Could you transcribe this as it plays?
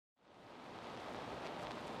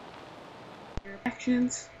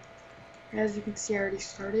Actions. As you can see, I already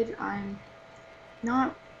started. I'm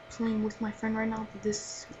not playing with my friend right now,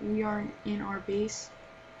 but we are in our base.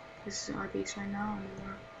 This is our base right now, and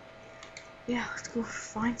let's go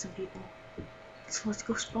find some people. So let's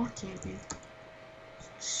go spawn camping.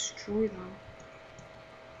 Destroy them.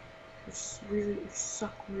 It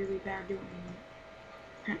suck really bad doing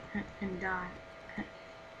it. And die.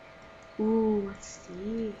 Ooh, what's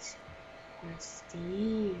these? What's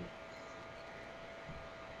these?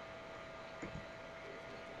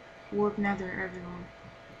 Warp Nether, everyone.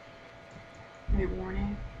 Wait,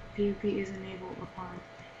 warning. PvP is enabled upon.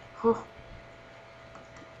 Oh.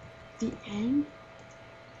 The end?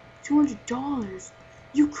 $200.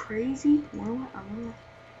 You crazy? I'm gonna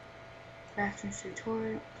Factions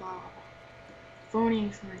tutorial, blah blah blah. Phony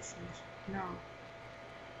informations. No.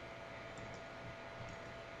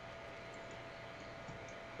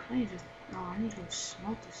 I need to go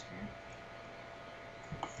smelt this, man.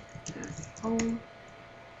 Home.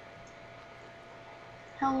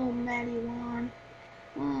 Hello, Maddie Wan.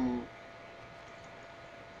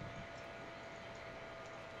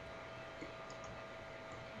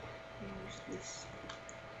 Here's this.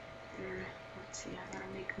 There. Let's see. I gotta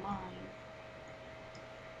make mine.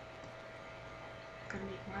 Gotta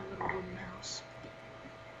make my little wooden house.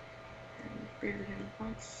 And bigger than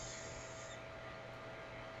once.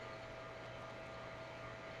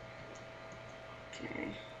 Okay.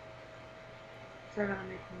 So I gotta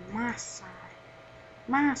make my side.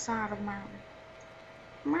 My side of the mountain.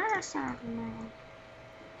 My side of the mountain.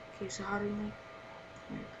 Okay, so how do we make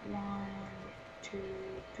 1, 2,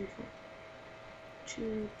 3, 4.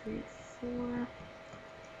 2, 3, 4.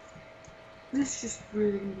 This is just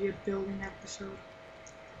really gonna be a building episode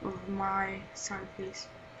of my side base.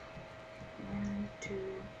 1,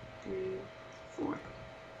 2, 3, 4.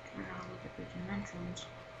 Now look at the dimensions.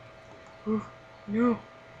 Oh no!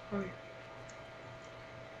 Okay.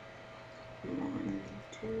 1,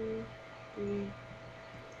 2, 3.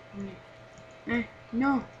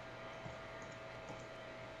 No!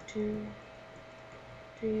 2,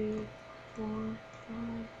 3, 4,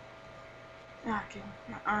 5. Okay,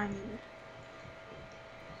 I need it.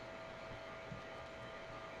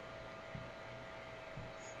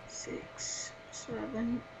 6,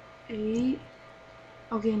 7, 8.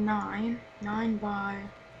 Okay, 9. 9 by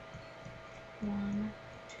 1,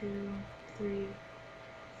 2, 3,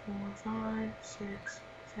 4, 5, 6,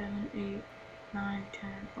 7, 8, 9,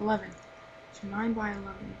 10, 11. So 9 by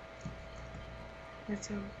 11. That's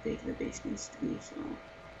how big the base needs to be. So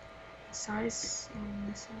the size on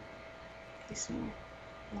this side. Okay, so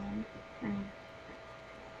 1.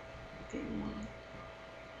 Okay, 1.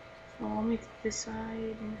 So I'll make this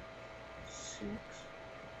side 6,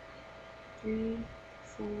 3,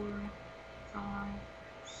 4, 5,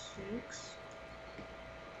 6.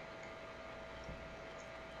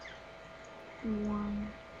 1,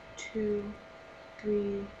 2,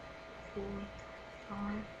 3, 4, 5.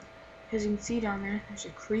 As you can see down there, there's a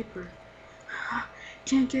creeper.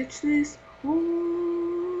 Can't catch this.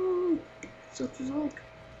 Oh, such as luck.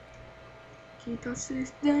 Can't touch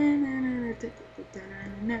this. Can't touch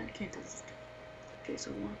this. Okay,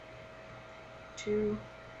 so 1, 2,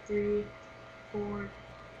 3, 4,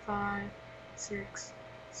 5, 6,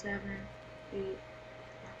 7, 8.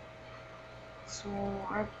 So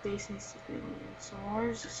our base needs to be a little bit. So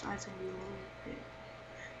ours side's gonna be a little bit.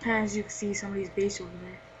 As you can see, somebody's base over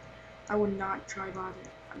there. I would not try bother.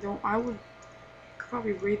 I would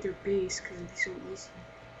probably raid their base because it'd be so easy.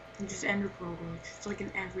 And just ender pearl glitch. It's like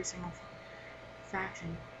in every single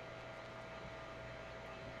faction.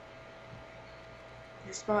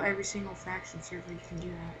 Just about every single faction server you can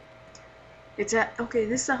do that. Okay,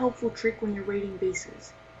 this is a helpful trick when you're raiding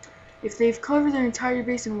bases. If they've covered their entire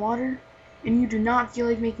base in water, and you do not feel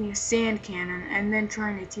like making a sand cannon and then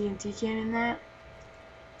trying to TNT cannon that,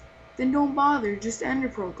 then don't bother, just ender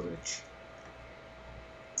pearl glitch.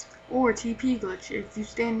 Or TP glitch. If you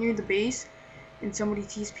stand near the base and somebody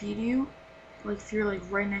TP'd you, like if you're like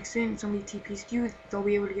right next to it and somebody TP's you, they'll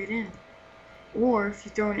be able to get in. Or if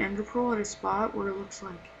you throw an ender pearl at a spot where it looks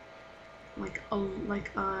like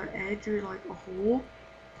a edge or like a hole,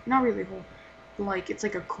 not really a hole, but like it's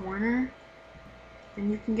like a corner, then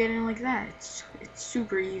you can get in like that. It's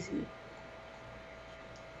super easy.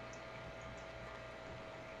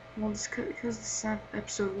 Well, because this is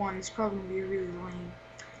episode 1, it's probably gonna be really lame.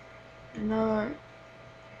 And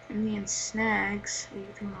me and Snags,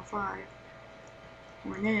 8305,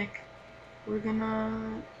 or Nick, we're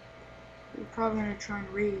probably gonna try and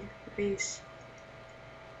raid the base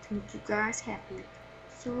to make you guys happy.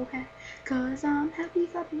 so happy, 'cause I'm happy,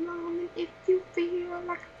 clap along, and if you feel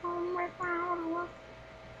like a home without a love.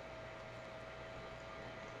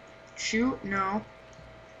 Shoot, no.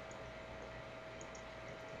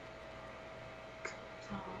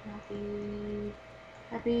 So happy,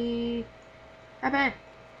 happy, happy.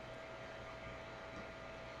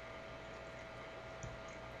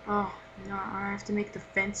 Oh, no, I have to make the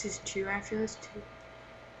fences too after this too.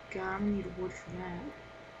 God, I'm gonna need wood for that.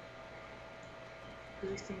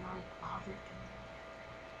 Everything I'll bother doing.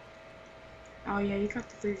 Oh yeah, you got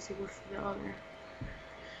the 32 wood for the other.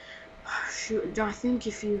 Shoot, I think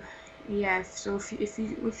if you, yeah. So if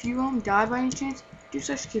you die by any chance, do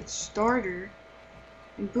such a good starter,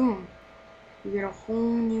 and boom, you get a whole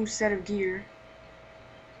new set of gear,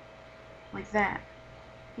 like that.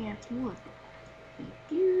 Yeah, it's wood. Thank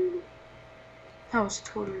you. That was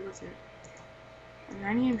totally worth it. And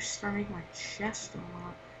I need to start making my chest a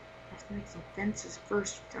lot. I have to make some fences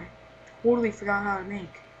first, which I totally forgot how to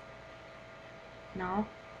make. No.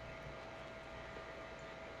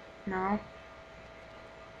 No.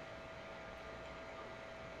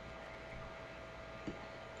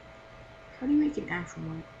 How do you make an actual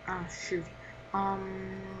one? Ah, shoot.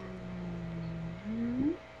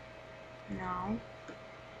 No.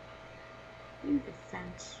 Make a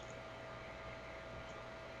fence.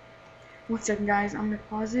 1 second, guys. I'm gonna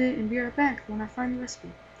pause it and be right back when I find the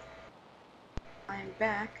recipe. I am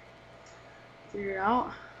back. Figure it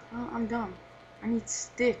out. Oh, I'm dumb. I need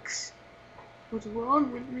sticks. What's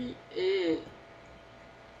wrong with me? Oh, there's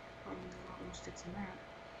a lot more sticks than that.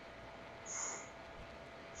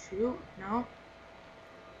 Shoot. No.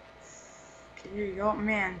 Okay, there you go.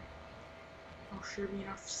 Man. I'll sure be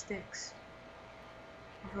enough sticks.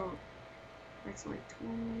 I hope. That's like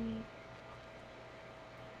 20.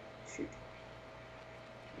 Shoot.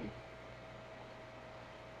 Okay.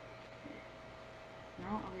 No,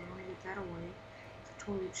 okay, let me get that away. To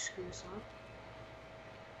totally screw this up.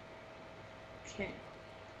 Okay.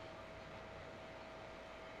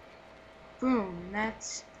 Boom, and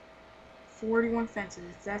that's 41 fences.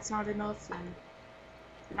 If that's not enough, then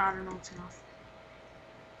I don't know what's enough.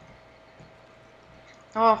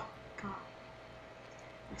 Oh, God.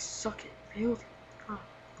 I suck at building. God,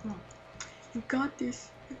 come on. You got this.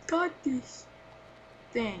 You got this.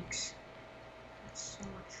 Thanks. That's so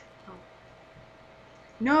much help.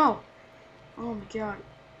 No! Oh my God.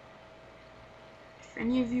 If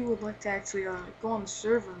any of you would like to actually go on the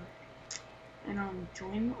server and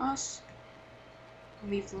join us, I'll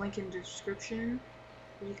leave the link in the description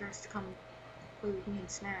for you guys to come play with me and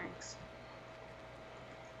Snags.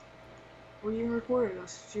 Or you can record with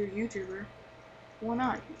us if you're a YouTuber. Why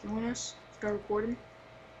not? Join us, start recording.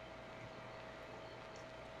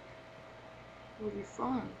 It would be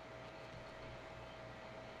fun.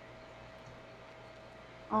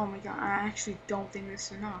 Oh my God, I actually don't think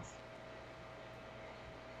this is enough.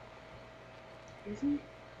 Isn't it?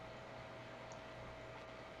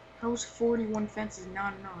 How is 41 fences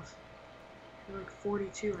not enough? They're like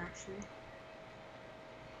 42 actually.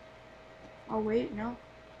 Oh wait, no.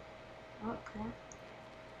 Oh, come on.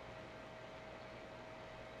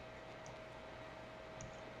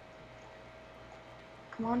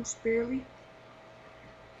 Come on, just barely.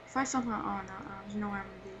 If I somehow, oh no, there's no way I'm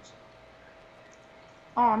gonna do this.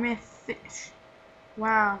 Oh man, fish.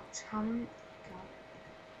 Wow, tell me. God,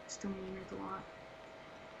 still need to make a lot.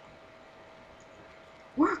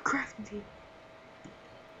 We're a crafting table.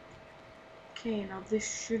 Okay, now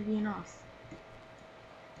this should be enough.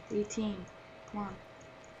 18. Come on,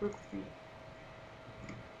 work with me.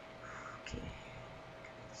 Okay.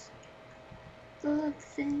 The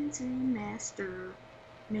fencing master,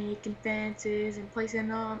 making fences and placing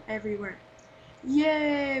them everywhere.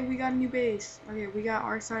 Yay! We got a new base. Okay, we got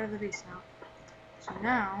our side of the base now. So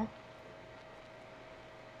now,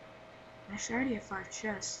 actually, I already have 5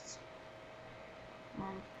 chests.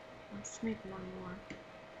 Let's just make one more.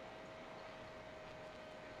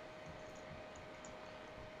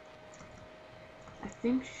 I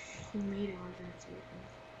think she made it like that too.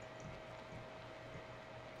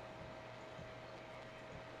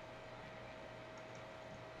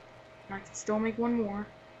 I can still make one more.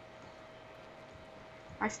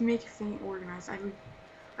 I have to make everything organized.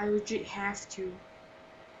 I legit have to.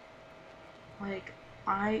 Like,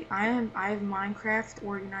 I have Minecraft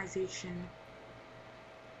organization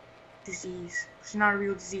disease. It's not a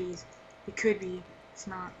real disease. It could be. It's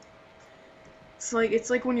not. It's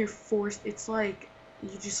like when you're forced. It's like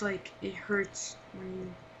you just like it hurts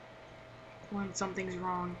when something's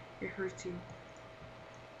wrong. It hurts you.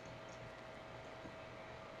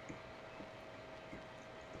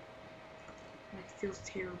 Like it feels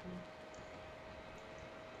terrible.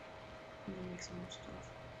 I'm gonna make some more stuff.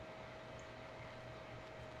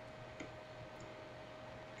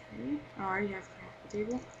 Okay. Oh, I already have a craft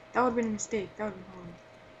table. That would have been a mistake. That would have been horrible.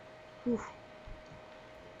 Whew.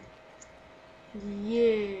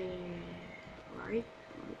 Yeah. Right?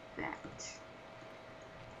 Like that.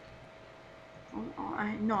 Oh,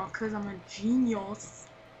 no, because I'm a genius.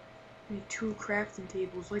 Made 2 crafting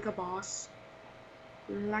tables like a boss.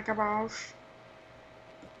 Like a boss.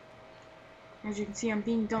 As you can see, I'm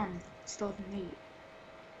being done. Still haven't made.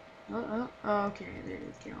 Oh, okay, there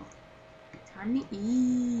we go. Time to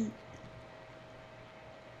eat.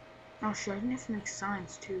 Oh shit, I didn't have to make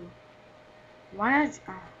signs too. Why did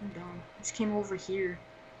I, oh, I'm dumb. I just came over here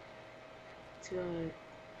to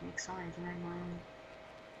make signs and I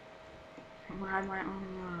had my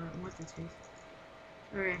own what's it space.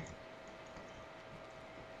 Okay.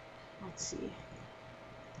 Let's see.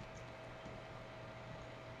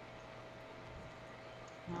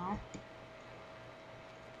 No.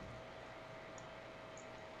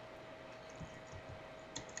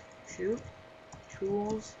 Shoot.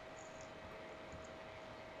 Tools.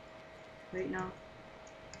 Wait, no.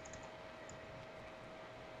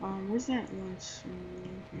 Where's that one?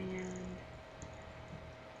 And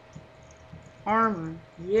armor.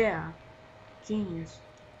 Yeah. Genius.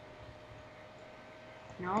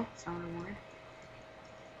 No, it's not what I wanted.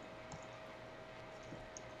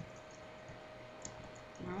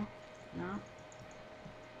 No. No.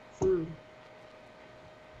 Food.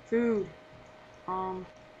 Food.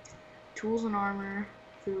 Tools and armor.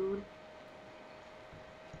 Food.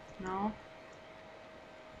 No.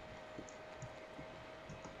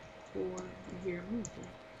 Or here.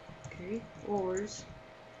 Okay. Ores.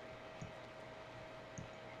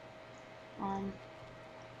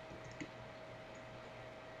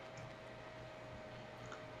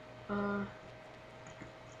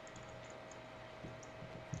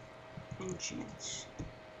 Enchants.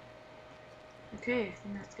 Okay, I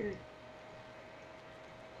think that's good.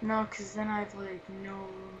 No, because then I've like no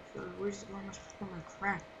room for where am I supposed to put my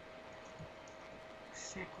crap?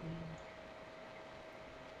 Exactly.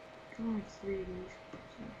 Only 3 of these.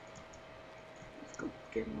 So let's go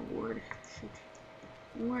get an award.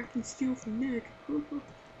 Shoot. Or I can steal from Nick. I'm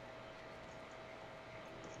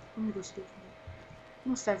gonna go steal from Nick.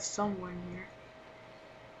 Must have someone here.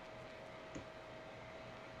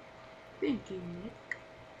 Thank you, Nick,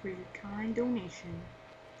 for your kind donation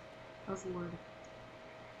of wood.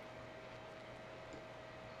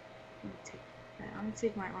 I'm gonna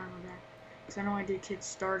take my armor back, because I know I did kid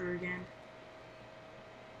starter again.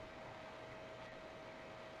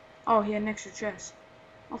 Oh, he had an extra chest.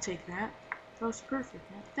 I'll take that. That was perfect,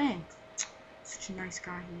 man. Thanks. Such a nice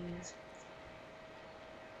guy he is.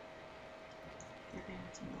 I think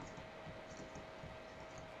that's enough.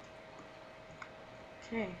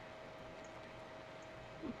 Okay.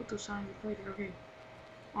 I'll put those signs up later. Okay.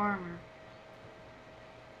 Armor.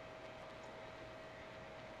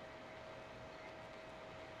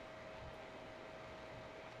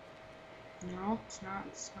 No, it's not.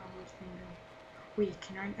 It's not what's being done. Wait,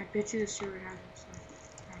 can I bet you the server has it.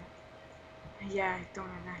 So, yeah, I don't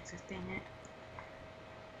have access. Dang it.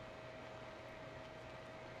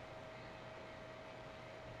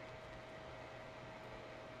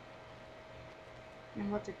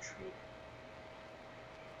 And what to trade?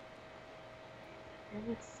 I have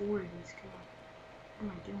like 4 of these. God,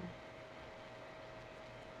 what am I doing?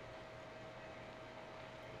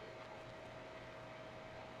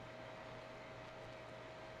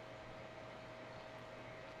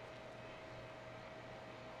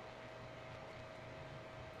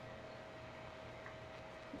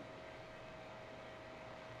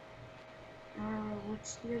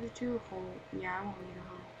 What's the other 2? Hole. Yeah, I won't need a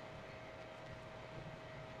hole.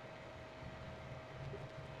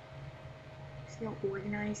 See how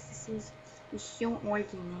organized this is? It's so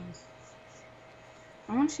organized.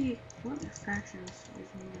 I want to see what factions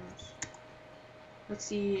is near us. Let's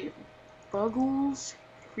see. Buggles,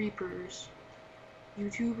 Creepers,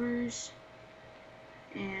 YouTubers,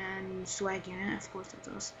 and Swag Unit. Of course, that's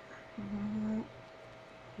us.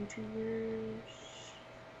 YouTubers.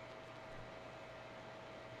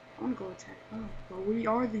 I want to go attack. Oh, well, we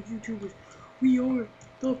are the YouTubers. We are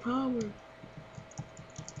the power.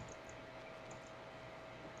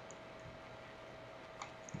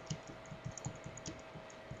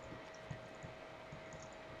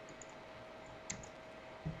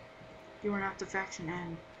 You are not the faction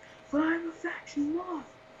N. But I'm a faction Moth.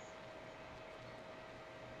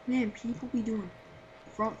 Man, people be doing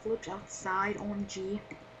front flips outside on G.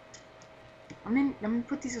 I'm gonna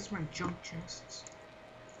put these as my junk chests.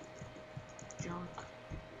 Junk.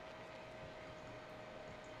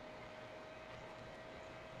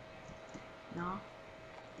 No.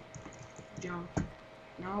 Jump.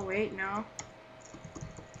 No, wait, no.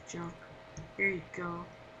 Jump. There you go.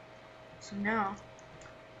 So now,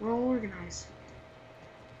 we're all organized.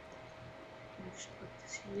 Let me just put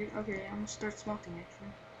this here. Okay, I'm gonna start smelting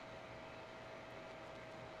actually.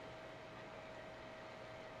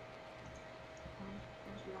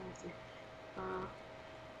 What's wrong with it?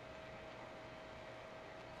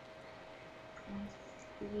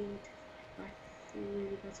 20 feet by 3,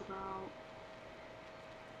 that's about...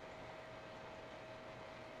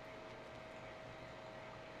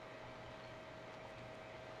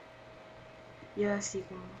 Yes, you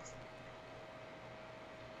can.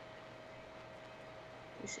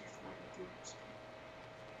 You say 5 meters.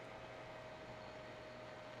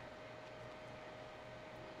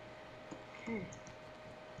 Okay.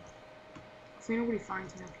 Hopefully nobody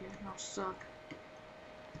finds me up here. I'll suck.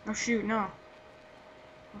 Oh shoot, no.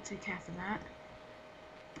 I'll take half of that.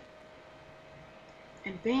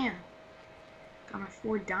 And bam! Got my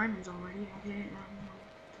 4 diamonds already. Okay,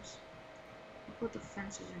 just I'll put the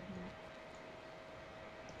fences in here.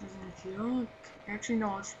 As in junk. Actually, no,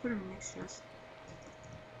 I'll just put them in the next chest.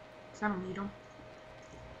 Because I don't need them.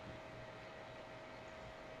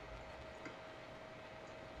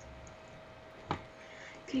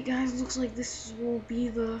 Okay, guys, looks like this will be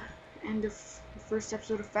the end of the first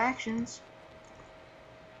episode of Factions.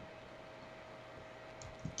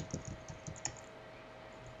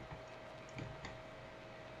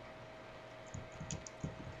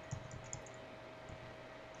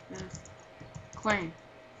 Claim.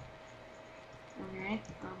 Okay,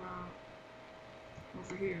 how about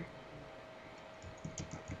over here?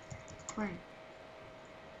 Claim.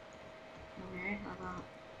 Okay, how about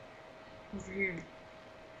over here?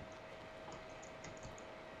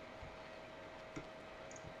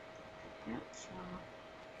 Yep, so...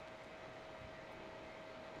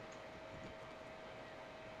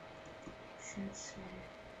 should say...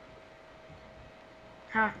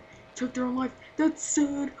 Ha! Took their own life! That's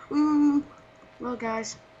sad! Ooh! Well,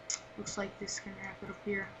 guys, looks like this can wrap it up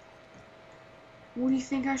here. What do you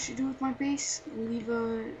think I should do with my base? Leave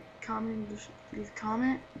a comment. Leave a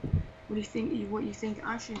comment. What do you think? What you think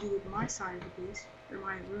I should do with my side of the base or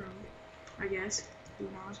my room? I guess. Who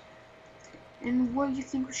knows? And what do you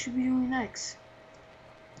think we should be doing next?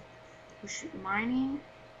 We should mining,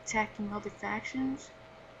 attacking other factions,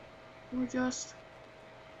 or just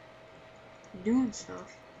doing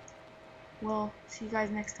stuff. Well, see you guys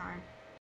next time.